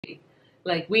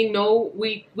Like we know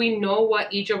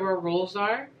what each of our roles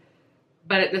are,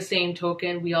 but at the same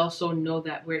token, we also know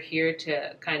that we're here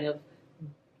to kind of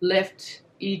lift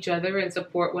each other and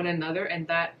support one another, and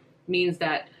that means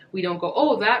that we don't go,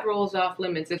 oh, that role's off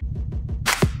limits.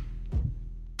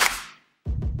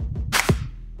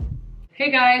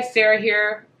 Hey guys, Sarah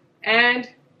here, and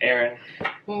Aaron.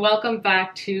 Welcome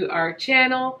back to our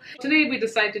channel. Today we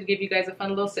decided to give you guys a fun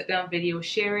little sit-down video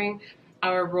sharing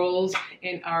our roles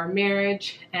in our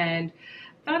marriage, and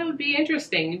thought it would be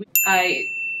interesting. I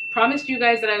promised you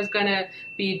guys that I was gonna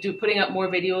be putting up more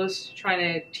videos trying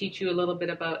to teach you a little bit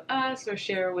about us or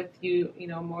share with you,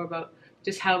 more about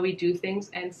just how we do things,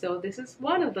 and so this is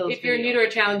one of those. If you're new to our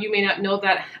channel, you may not know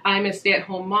that I'm a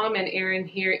stay-at-home mom, and Aaron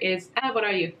here is, what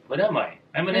are you? What am I?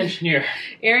 I'm an engineer.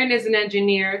 Aaron is an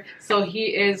engineer, so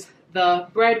he is the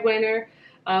breadwinner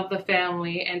of the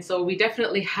family, and so we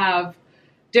definitely have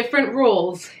different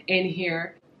roles in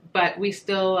here, but we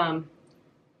still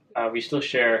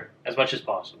share as much as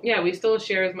possible. Yeah, we still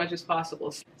share as much as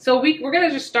possible. So we're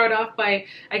gonna just start off by,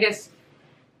 I guess,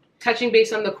 touching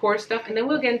base on the core stuff, and then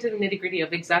we'll get into the nitty-gritty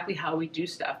of exactly how we do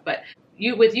stuff. But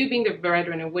with you being the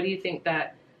breadwinner, what do you think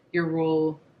that your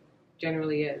role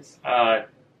generally is?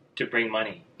 To bring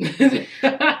money.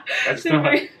 That's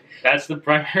the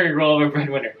primary role of a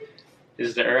breadwinner,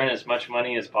 is to earn as much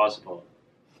money as possible,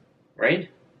 right?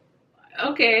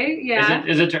 Okay, yeah.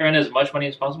 Is it to earn as much money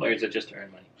as possible, or is it just to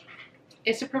earn money?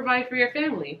 It's to provide for your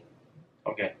family.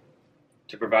 Okay,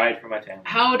 to provide for my family.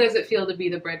 How does it feel to be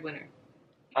the breadwinner?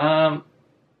 I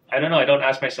don't know. I don't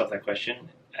ask myself that question.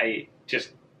 I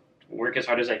just work as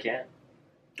hard as I can.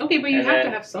 Okay, but you have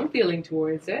to have some feeling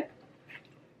towards it.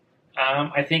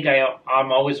 I think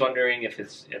I'm always wondering if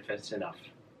it's enough.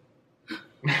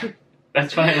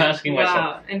 That's what I'm asking myself.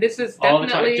 Wow, and this is all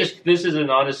definitely the time. This is an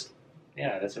honest.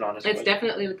 Yeah, that's an honest. It's question.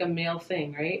 definitely like a male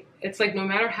thing, right? It's like no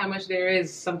matter how much there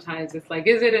is, sometimes it's like,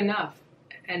 is it enough?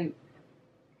 And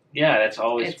yeah, that's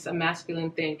always. It's a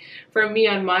masculine thing. For me,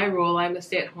 on my role, I'm a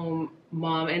stay-at-home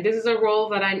mom, and this is a role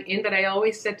that I'm in that I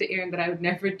always said to Aaron that I would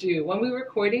never do. When we were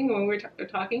recording, when we were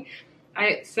talking,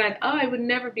 I said, oh, I would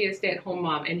never be a stay-at-home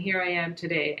mom, and here I am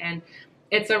today. And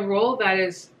it's a role that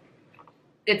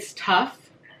it's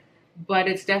tough, but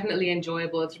it's definitely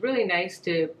enjoyable. It's really nice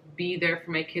to be there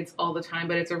for my kids all the time,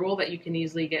 but it's a role that you can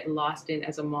easily get lost in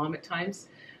as a mom at times,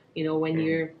 when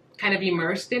you're kind of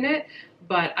immersed in it.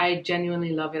 But I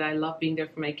genuinely love it. I love being there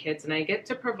for my kids, and I get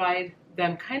to provide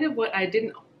them kind of what I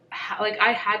didn't like.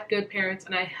 I had good parents,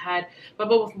 but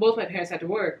both my parents had to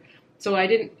work, so I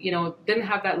didn't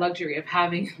have that luxury of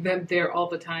having them there all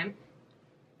the time.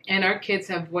 And our kids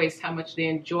have voiced how much they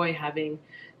enjoy having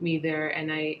me there,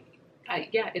 and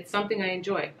yeah, it's something I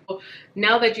enjoy.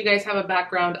 Now that you guys have a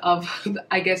background of,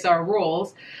 I guess, our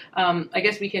roles, I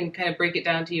guess we can kind of break it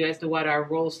down to you as to what our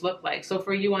roles look like. So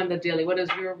for you on the daily, what does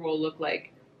your role look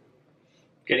like?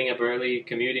 Getting up early,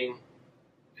 commuting,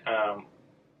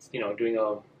 doing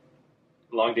a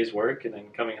long day's work, and then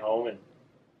coming home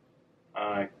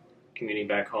and commuting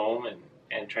back home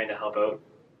and trying to help out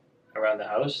around the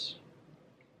house.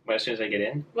 As soon as I get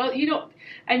in. Well, you don't.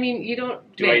 I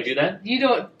Do I do that? You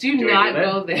don't. Do not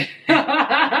go there.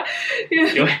 I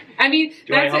mean,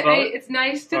 that's it. It's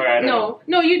nice to.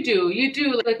 No, you do. You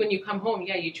do. Like when you come home,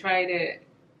 yeah, you try to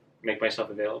make myself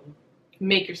available.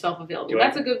 Make yourself available.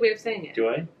 That's a good way of saying it. Do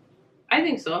I? I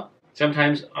think so.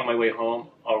 Sometimes on my way home,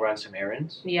 I'll run some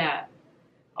errands. Yeah.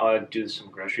 I'll do some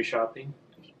grocery shopping.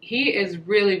 He is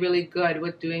really, really good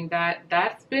with doing that.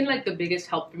 That's been like the biggest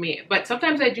help for me. But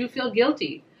sometimes I do feel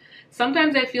guilty.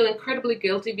 Sometimes I feel incredibly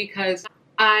guilty because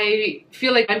I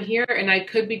feel like I'm here and I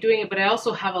could be doing it, but I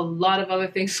also have a lot of other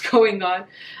things going on.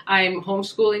 I'm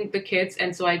homeschooling the kids,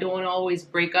 and so I don't want to always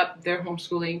break up their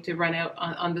homeschooling to run out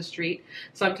on the street.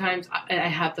 Sometimes I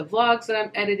have the vlogs that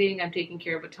I'm editing. I'm taking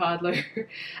care of a toddler.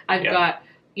 I've got,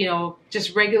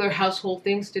 just regular household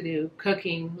things to do,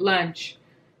 cooking, lunch,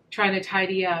 trying to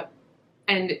tidy up.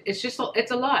 And it's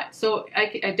a lot. So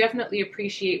I definitely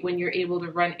appreciate when you're able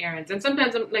to run errands. And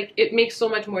sometimes I'm like, it makes so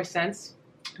much more sense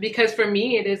because for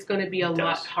me, it is going to be a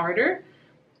lot harder.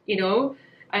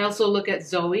 I also look at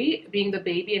Zoe being the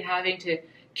baby and having to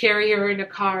carry her in a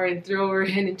car and throw her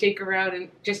in and take her out and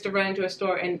just to run into a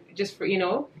store and just for,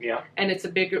 Yeah. And it's a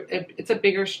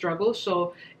bigger struggle.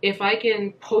 So if I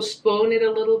can postpone it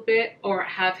a little bit or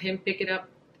have him pick it up,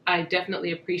 I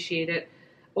definitely appreciate it.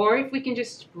 Or if we can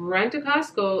just run to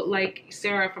Costco, like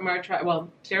Sarah from our tribe. Well,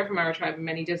 Sarah from our tribe,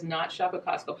 Many does not shop at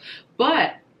Costco.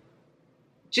 But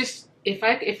just if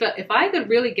I could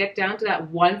really get down to that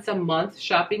once a month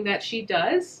shopping that she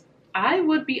does, I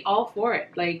would be all for it.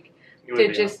 Like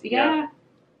to just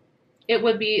it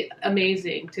would be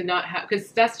amazing to not have,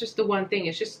 because that's just the one thing.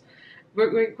 It's just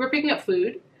we're picking up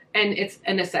food and it's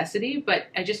a necessity, but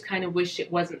I just kind of wish it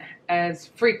wasn't as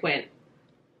frequent.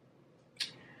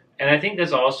 And I think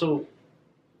that's also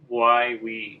why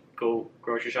we go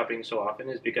grocery shopping so often,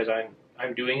 is because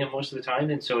I'm doing it most of the time,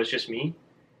 and so it's just me,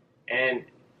 and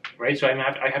right, so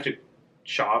I have to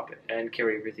shop and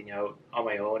carry everything out on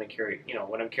my own, and carry,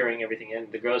 when I'm carrying everything in,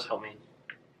 the girls help me,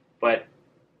 but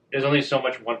there's only so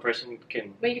much one person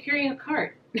can. But you're carrying a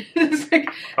cart. It's like,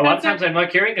 a lot of times I'm not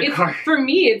carrying a cart. For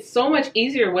me, it's so much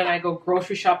easier when I go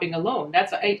grocery shopping alone.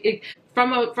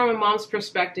 From a mom's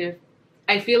perspective.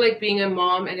 I feel like being a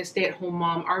mom and a stay-at-home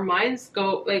mom, our minds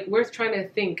go, like, we're trying to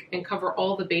think and cover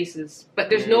all the bases, but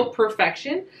there's no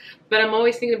perfection. But I'm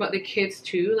always thinking about the kids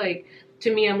too. Like,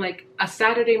 to me, I'm like, a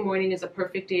Saturday morning is a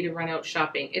perfect day to run out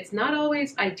shopping. It's not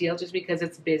always ideal just because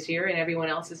it's busier and everyone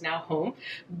else is now home,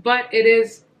 but it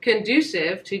is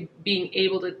conducive to being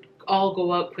able to all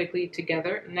go out quickly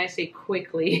together. And I say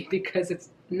quickly because it's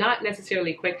not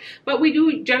necessarily quick, but we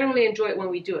do generally enjoy it when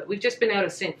we do it. We've just been out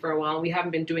of sync for a while and we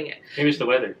haven't been doing it. Maybe it's the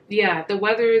weather. Yeah, the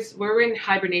weather is, we're in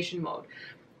hibernation mode.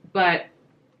 But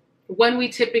when we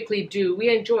typically do,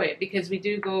 we enjoy it because we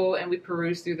do go and we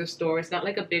peruse through the store. It's not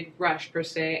like a big rush per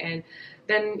se. And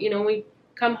then, we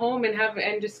come home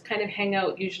and just kind of hang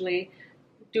out, usually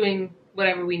doing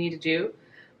whatever we need to do.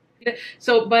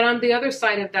 So, but on the other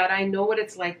side of that, I know what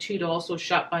it's like too to also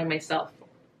shop by myself.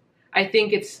 I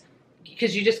think it's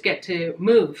because you just get to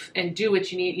move and do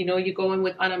what you need. You go in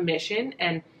on a mission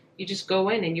and you just go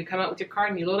in and you come out with your car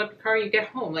and you load up your car and you get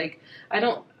home. Like,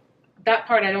 that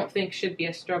part I don't think should be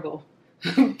a struggle.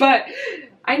 But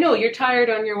I know you're tired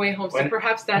on your way home, so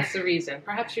perhaps that's the reason.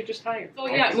 Perhaps you're just tired. So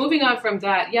yeah, moving on from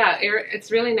that, yeah,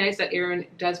 it's really nice that Aaron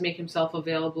does make himself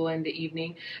available in the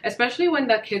evening, especially when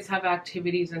the kids have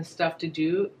activities and stuff to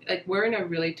do. Like, we're in a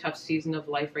really tough season of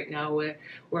life right now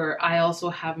where I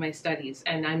also have my studies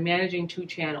and I'm managing 2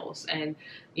 channels, and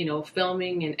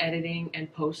filming and editing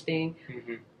and posting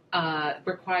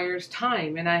requires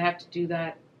time, and I have to do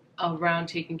that around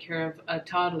taking care of a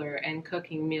toddler and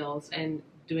cooking meals and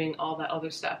doing all that other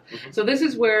stuff. So this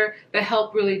is where the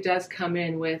help really does come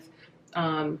in with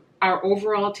our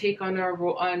overall take on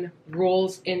on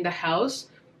roles in the house.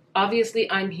 Obviously,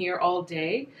 I'm here all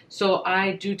day, so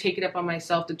I do take it up on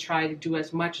myself to try to do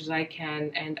as much as I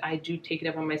can, and I do take it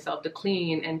up on myself to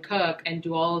clean and cook and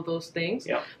do all of those things.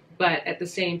 Yeah. But at the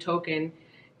same token,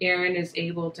 Aaron is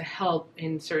able to help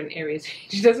in certain areas.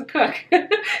 He doesn't cook.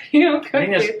 You don't cook. I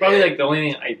think that's probably like the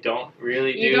only thing I don't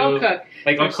really do. You don't cook.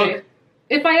 Like, I'll cook.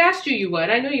 If I asked you, you would.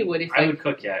 I know you would. I would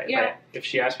cook, yeah. If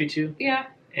she asked me to. Yeah.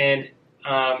 And,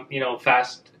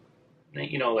 fast,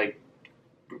 like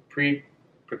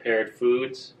pre-prepared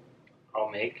foods, I'll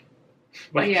make.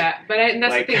 Like, yeah, but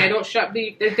that's the thing. I don't shop.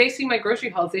 If they see my grocery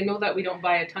hauls, they know that we don't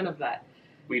buy a ton of that.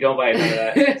 We don't buy none of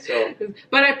that. So.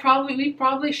 But we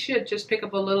probably should just pick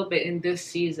up a little bit in this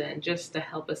season just to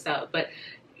help us out. But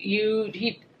you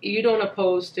don't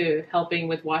oppose to helping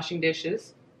with washing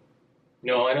dishes?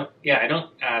 No, I don't. Yeah, I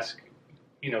don't ask,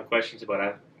 questions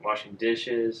about washing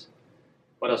dishes.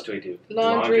 What else do I do?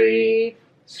 Laundry,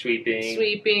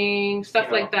 sweeping,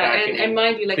 stuff like that. And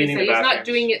mind you, like I said, he's not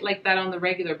doing it like that on the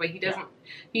regular, but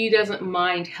he doesn't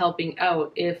mind helping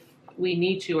out if we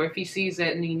need to, or if he sees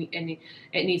it and it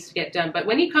needs to get done. But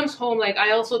when he comes home, like,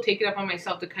 I also take it up on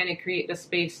myself to kind of create the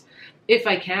space, if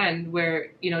I can, where,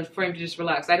 for him to just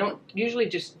relax. I don't usually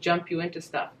just jump you into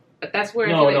stuff, but that's where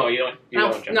you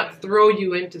don't not throw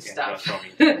you into stuff.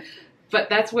 But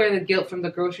that's where the guilt from the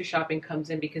grocery shopping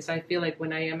comes in, because I feel like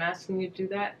when I am asking you to do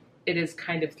that, it is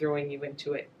kind of throwing you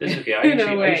into it. That's okay. I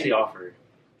usually offer.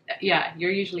 Yeah,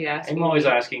 you're usually asking. I'm always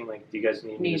asking, like, do you guys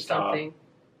need me to stop? Something.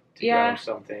 Grab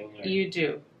something. Or... You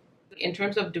do. In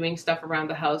terms of doing stuff around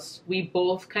the house, we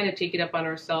both kind of take it up on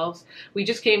ourselves. We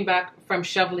just came back from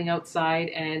shoveling outside,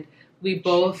 and we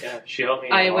both... Yeah, she helped me.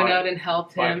 I went out and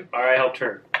helped him. Or I helped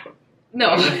her.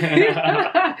 No.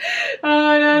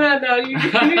 Oh, no. You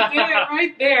did it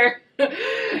right there.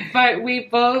 But we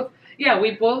both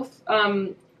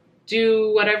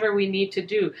do whatever we need to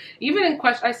do. Even in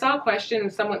I saw a question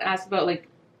and someone asked about, like,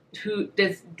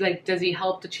 does he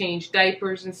help to change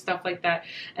diapers and stuff like that?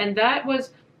 And that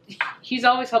was, he's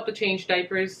always helped to change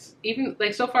diapers. Even,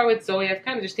 like, so far with Zoe, I've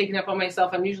kind of just taken it up on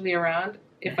myself. I'm usually around.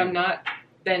 If I'm not,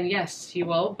 then yes, he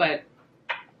will, but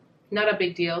not a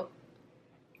big deal.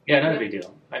 Yeah, not a big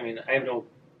deal. I mean, I have no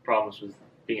problems with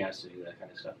being asked to do that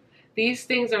kind of stuff. These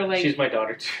things are like... She's my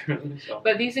daughter, too. So.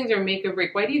 But these things are make or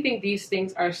break. Why do you think these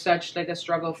things are such, like, a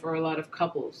struggle for a lot of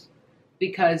couples? Do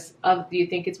you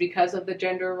think it's because of the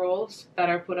gender roles that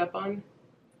are put up on?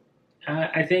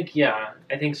 I think, yeah,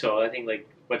 I think so. I think like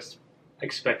what's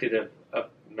expected of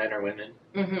men or women,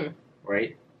 Mm-hmm.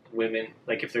 right? Women,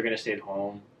 like if they're going to stay at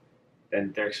home,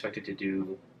 then they're expected to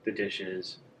do the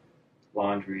dishes,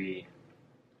 laundry,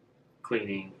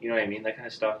 cleaning, you know what I mean? That kind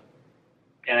of stuff.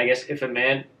 And I guess if a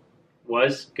man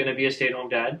was going to be a stay-at-home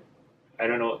dad, I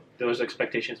don't know, those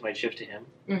expectations might shift to him,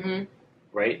 Mm-hmm.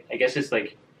 right? I guess it's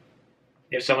like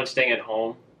if someone's staying at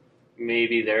home,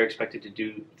 maybe they're expected to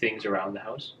do things around the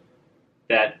house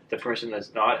that the person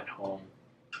that's not at home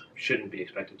shouldn't be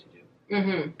expected to do,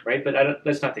 Mm-hmm. right? But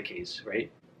that's not the case,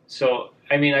 right? So,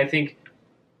 I mean, I think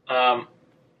um,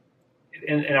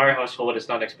 in our household, it's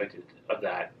not expected of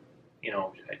that. You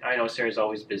know, I know Sarah's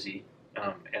always busy,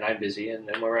 and I'm busy, and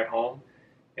then we're at home,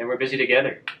 and we're busy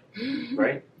together,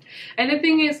 right? And the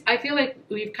thing is, I feel like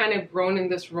we've kind of grown in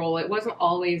this role. It wasn't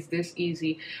always this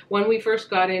easy. When we first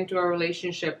got into our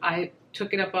relationship, I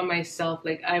took it up on myself.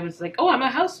 Like, I was like, oh, I'm a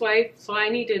housewife, so I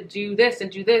need to do this and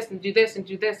do this and do this and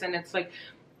do this. And it's like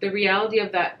the reality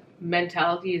of that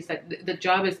mentality is that the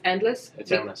job is endless.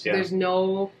 It's endless, yeah.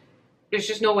 There's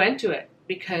just no end to it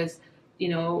because, you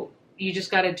know, you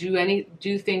just got to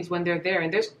do things when they're there.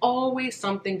 And there's always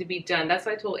something to be done. That's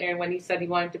what I told Aaron when he said he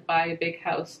wanted to buy a big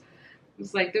house.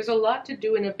 It's like there's a lot to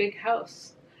do in a big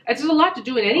house. There's a lot to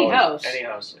do in any house. Any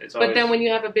house. It's but always, then when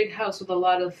you have a big house with a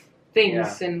lot of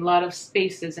things Yeah. and a lot of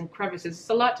spaces and crevices, it's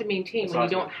a lot to maintain It's when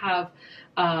you awesome. don't have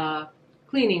a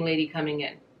cleaning lady coming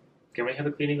in. Can we have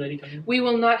a cleaning lady come in? We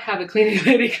will not have a cleaning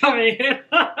lady coming in.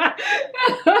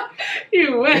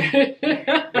 You wish.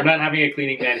 We're not having a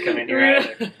cleaning man come in here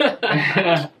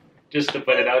either. Just to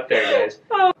put it out there, guys.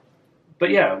 But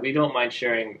yeah, we don't mind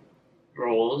sharing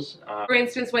roles. For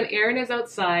instance, when Aaron is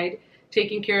outside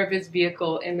taking care of his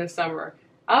vehicle in the summer,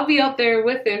 I'll be out there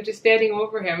with him, just standing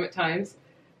over him at times,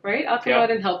 right? I'll come Yeah.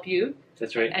 out and help you.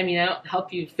 That's right. I mean, I don't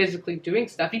help you physically doing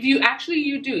stuff. If you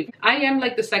do. I am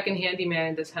like the second handyman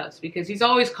in this house because he's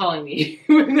always calling me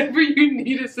whenever you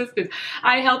need assistance.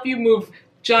 I help you move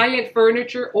giant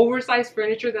furniture, oversized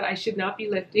furniture that I should not be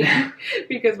lifting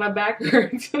because my back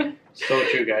hurts. So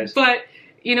true, guys. But,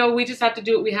 you know, we just have to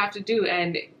do what we have to do.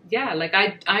 And yeah, like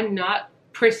I'm not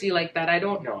prissy like that. I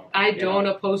don't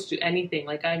oppose to anything.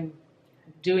 Like I'm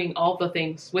doing all the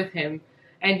things with him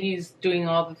and he's doing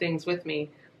all the things with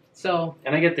me. So,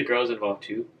 and I get the girls involved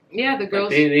too. Yeah, the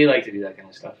girls. Like they like to do that kind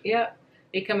of stuff. Yeah,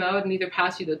 they come out and either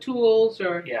pass you the tools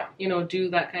or Yeah. you know do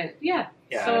that kind of Yeah,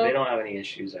 So, they don't have any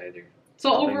issues either.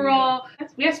 So overall,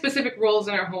 we have specific roles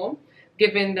in our home,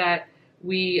 given that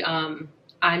I'm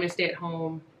a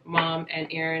stay-at-home mom and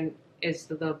Aaron is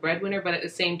the breadwinner. But at the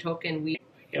same token, we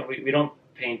don't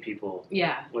paint people.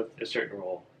 Yeah. With a certain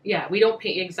role. Yeah, we don't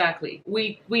paint exactly.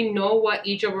 We know what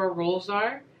each of our roles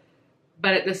are.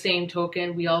 But at the same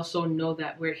token, we also know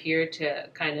that we're here to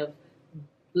kind of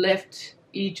lift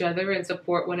each other and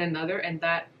support one another. And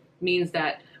that means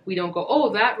that we don't go,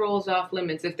 oh, that rolls off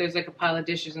limits. If there's like a pile of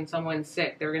dishes and someone's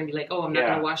sick, they're going to be like, oh, I'm not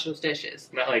going to wash those dishes.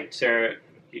 Not like, Sarah,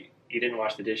 you didn't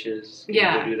wash the dishes. Can you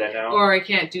go do that now? Or I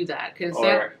can't do that.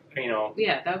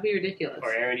 Yeah, that would be ridiculous.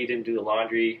 Or Aaron, you didn't do the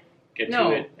laundry. Get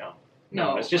to it.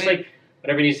 No. It's just like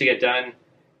whatever needs to get done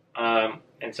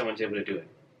and someone's able to do it.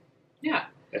 Yeah.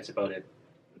 That's about it.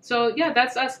 So, yeah,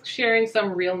 that's us sharing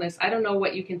some realness. I don't know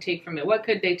what you can take from it. What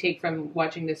could they take from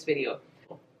watching this video?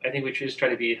 I think we just try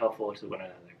to be helpful to one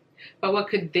another. But what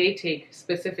could they take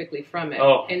specifically from it?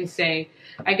 Oh. And say,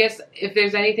 I guess if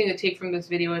there's anything to take from this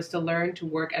video is to learn to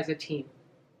work as a team.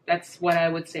 That's what I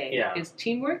would say. Yeah. Is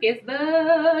teamwork is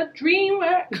the dream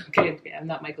work. Okay, I'm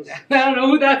not Michael Jackson. I don't know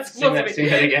who that's supposed to be. Sing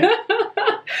that again.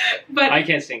 But I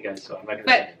can't sing, guys, so I'm not going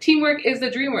to sing. But teamwork is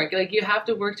the dream work. Like, you have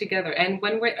to work together. And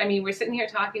when we're sitting here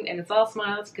talking and it's all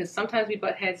smiles because sometimes we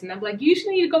butt heads and I'm like, you should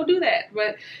need to go do that.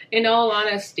 But in all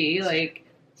honesty,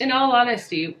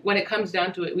 when it comes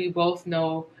down to it, we both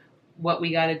know what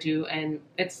we got to do. And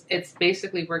it's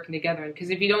basically working together. Because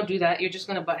if you don't do that, you're just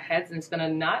going to butt heads and it's going to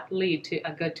not lead to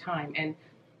a good time. And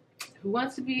who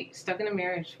wants to be stuck in a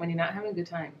marriage when you're not having a good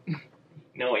time?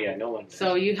 No one does.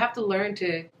 So you have to learn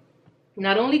to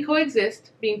not only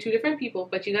coexist, being two different people,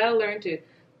 but you gotta learn to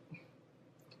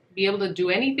be able to do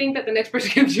anything that the next person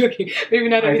can do. Maybe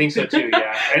not. I think so too.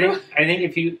 Yeah, I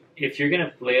think if you're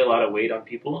gonna lay a lot of weight on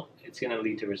people, it's gonna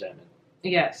lead to resentment.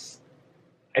 Yes.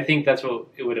 I think that's what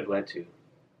it would have led to.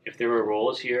 If there were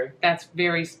roles here, that's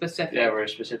very specific. That were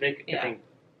specific. Yeah. I think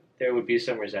there would be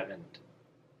some resentment.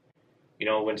 You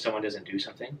know, when someone doesn't do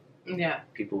something,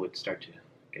 people would start to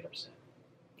get upset.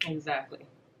 Exactly.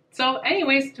 So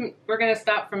anyways, we're going to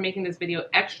stop from making this video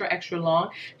extra long.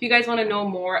 If you guys want to know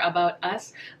more about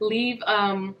us, leave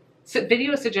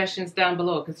video suggestions down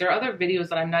below, because there are other videos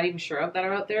that I'm not even sure of that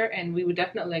are out there, and we would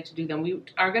definitely like to do them. We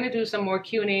are going to do some more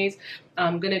Q&As.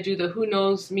 I'm going to do the Who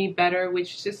Knows Me Better,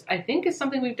 which just I think is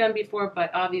something we've done before,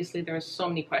 but obviously there are so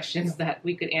many questions that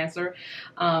we could answer.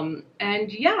 And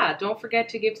yeah, don't forget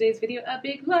to give today's video a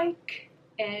big like.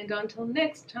 And until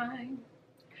next time,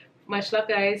 much love,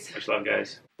 guys. Much love,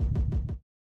 guys.